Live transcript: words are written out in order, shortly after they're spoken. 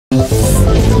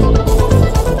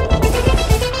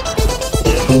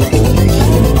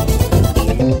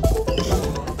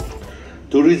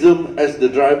tourism as the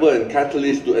driver and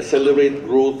catalyst to accelerate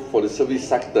growth for the service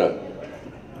sector.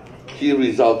 Key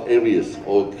result areas,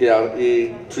 or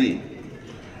KRA 3.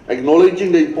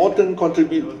 Acknowledging the important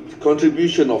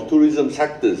contribution of tourism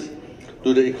sectors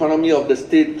to the economy of the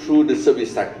state through the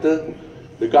service sector,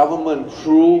 the government,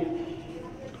 through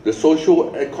the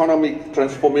Socio-Economic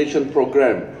Transformation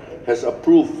Program, has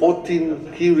approved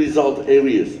 14 key result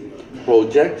areas,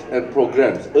 projects and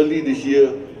programs early this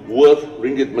year worth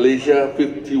Ringgit Malaysia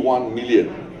 51 million.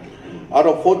 Out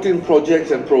of 14 projects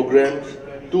and programs,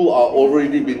 2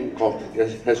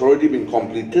 has already been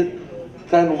completed,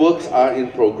 10 works are in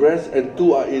progress, and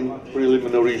 2 are in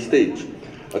preliminary stage.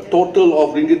 A total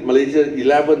of Ringgit Malaysia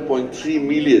 11.3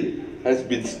 million has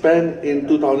been spent in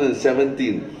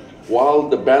 2017, while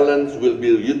the balance will be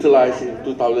utilized in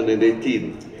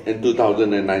 2018 and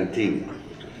 2019.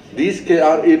 These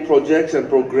KRA projects and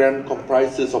program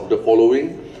comprises of the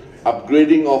following: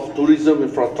 upgrading of tourism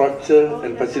infrastructure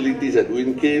and facilities at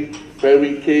Wind Cave,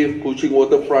 Ferry Cave, Kuching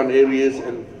waterfront areas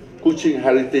and Kuching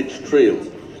heritage trails,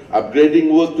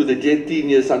 upgrading work to the jetty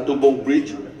near Santubong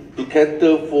Bridge to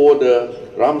cater for the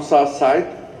Ramsar site,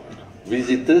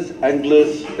 visitors,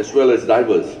 anglers as well as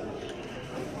divers.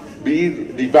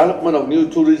 B, development of new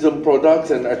tourism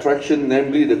products and attraction,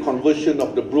 namely the conversion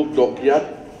of the Brook Dockyard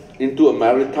into a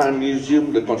maritime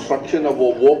museum, the construction of a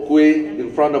walkway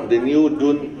in front of the new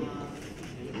Dun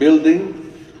building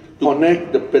to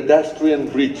connect the pedestrian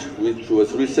bridge, which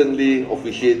was recently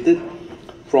officiated,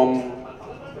 from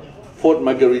Fort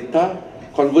Margarita,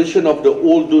 conversion of the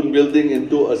old Dun building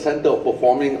into a center of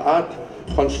performing art,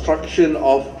 construction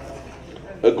of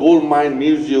a gold mine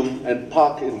museum and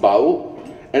park in Bau,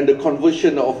 and the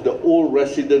conversion of the old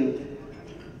resident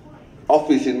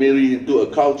office in Miri into a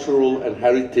cultural and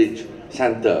heritage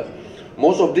center.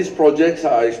 Most of these projects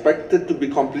are expected to be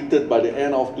completed by the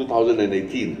end of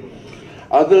 2018.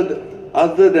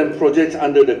 Other than projects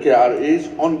under the KRAs,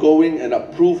 ongoing and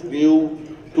approved new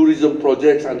tourism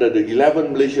projects under the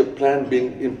 11 Malaysia Plan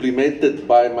being implemented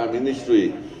by my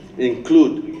ministry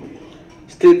include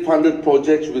state-funded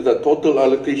projects with a total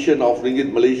allocation of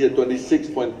Ringgit Malaysia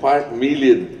 26.5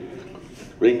 million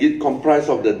ringgit, comprised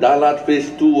of the Dalat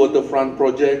Phase 2 waterfront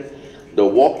project, the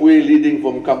walkway leading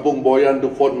from Kampung Boyan to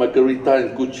Fort Margarita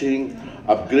in Kuching,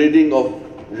 upgrading of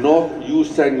North Yu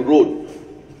Sang Road,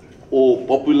 or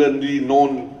popularly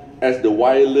known as the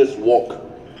Wireless Walk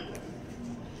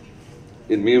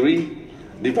in Miri,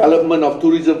 development of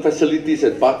tourism facilities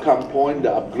at Bakam Point, the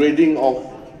upgrading of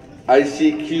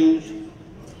ICQs,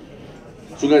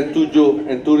 Sungai Tujuh,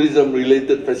 and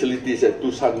tourism-related facilities at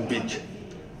Tusan Beach,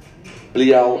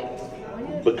 Pliau,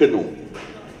 Bekenu.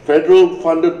 Federal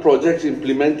funded projects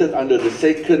implemented under the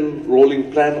second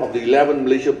rolling plan of the 11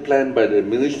 Malaysia Plan by the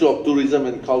Ministry of Tourism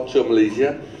and Culture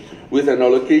Malaysia, with an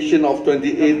allocation of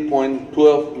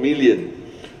 28.12 million,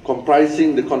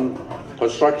 comprising the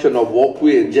construction of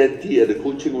walkway and jetty at the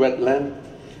Kuching wetland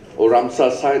or Ramsar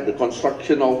site, the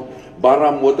construction of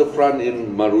Baram waterfront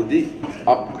in Marudi,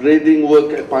 upgrading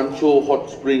work at Pancho Hot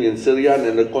Spring in Serian,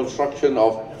 and the construction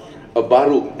of a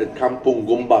baruk at Kampung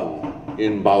Gombang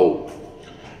in Bau.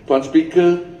 Tuan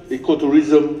Speaker,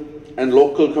 ecotourism and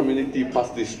local community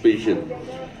participation.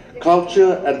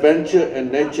 Culture, adventure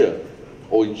and nature,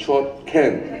 or in short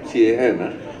CAN, C-A-N,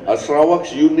 are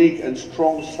Sarawak's unique and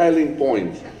strong selling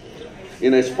points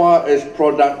in as far as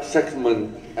product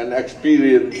segment and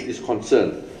experience is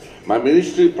concerned. My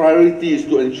ministry priority is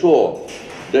to ensure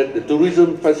that the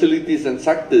tourism facilities and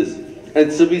sectors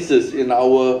and services in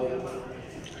our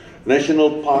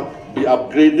national park be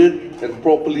upgraded and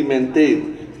properly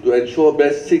maintained to ensure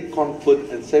basic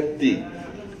comfort and safety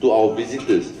to our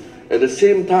visitors. At the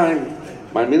same time,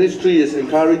 my ministry is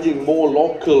encouraging more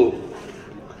local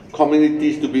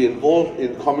communities to be involved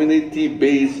in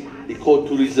community-based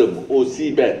ecotourism, or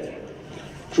CBET,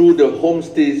 through the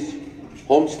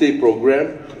homestay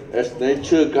program, as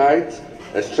nature guides,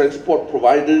 as transport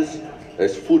providers,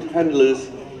 as food handlers,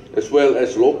 as well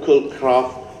as local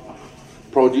craft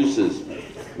producers.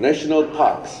 National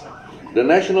parks. The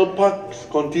national parks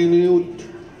continue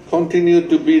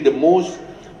to be the most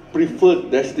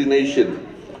preferred destination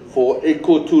for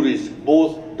ecotourists,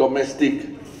 both domestic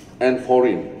and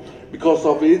foreign, because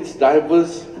of its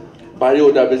diverse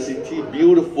biodiversity,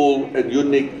 beautiful and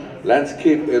unique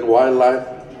landscape and wildlife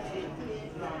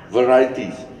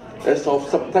varieties. As of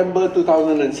September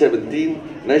 2017,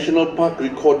 National Park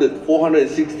recorded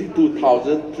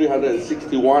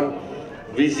 462,361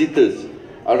 visitors.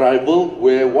 Arrival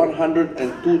were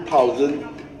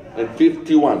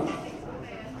 102,051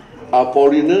 are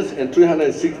foreigners and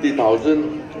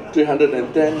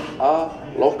 360,310 are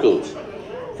locals.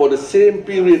 For the same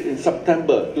period in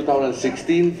September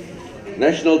 2016,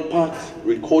 national parks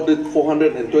recorded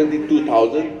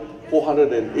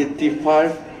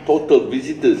 422,485 total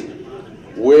visitors,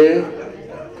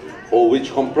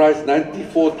 which comprised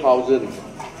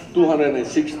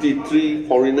 94,263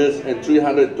 foreigners and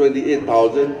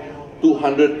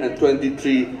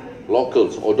 328,223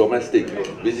 locals or domestic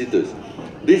visitors.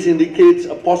 This indicates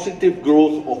a positive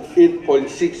growth of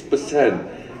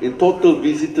 8.6% in total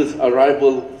visitors'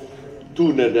 arrival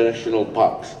to the national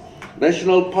parks.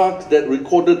 National parks that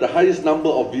recorded the highest number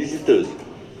of visitors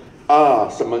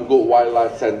are Semangut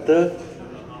Wildlife Centre,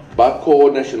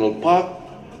 Bako National Park,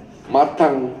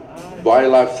 Matang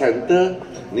Wildlife Centre,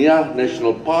 Niah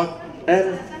National Park,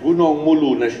 and Gunung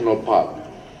Mulu National Park.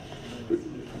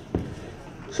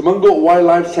 Semangut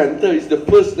Wildlife Centre is the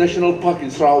first national park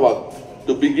in Sarawak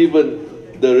to be given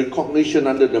the recognition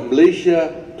under the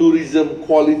Malaysia Tourism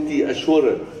Quality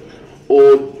Assurance,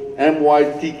 or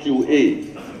MYTQA,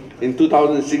 in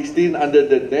 2016 under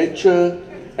the Nature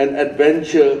and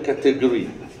Adventure category.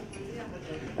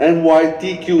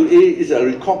 MYTQA is a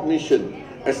recognition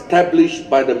established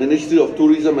by the Ministry of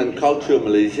Tourism and Culture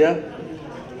Malaysia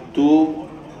to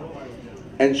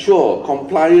ensure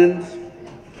compliance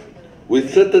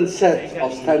with certain sets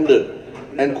of standards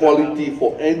and quality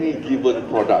for any given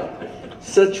product.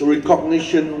 Such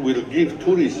recognition will give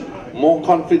tourists more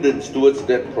confidence towards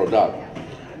that product.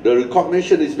 The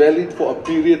recognition is valid for a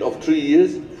period of 3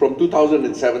 years from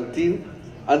 2017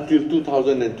 until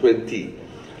 2020.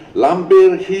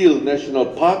 Lambir Hill National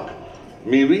Park,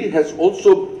 Miri, has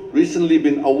also recently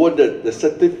been awarded the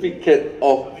Certificate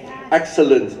of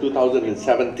Excellence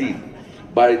 2017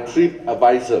 by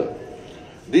TripAdvisor.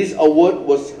 This award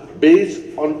was based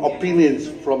on opinions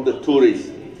from the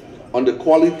tourists on the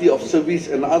quality of service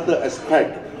and other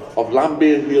aspects of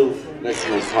Lambir Hill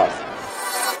National Park.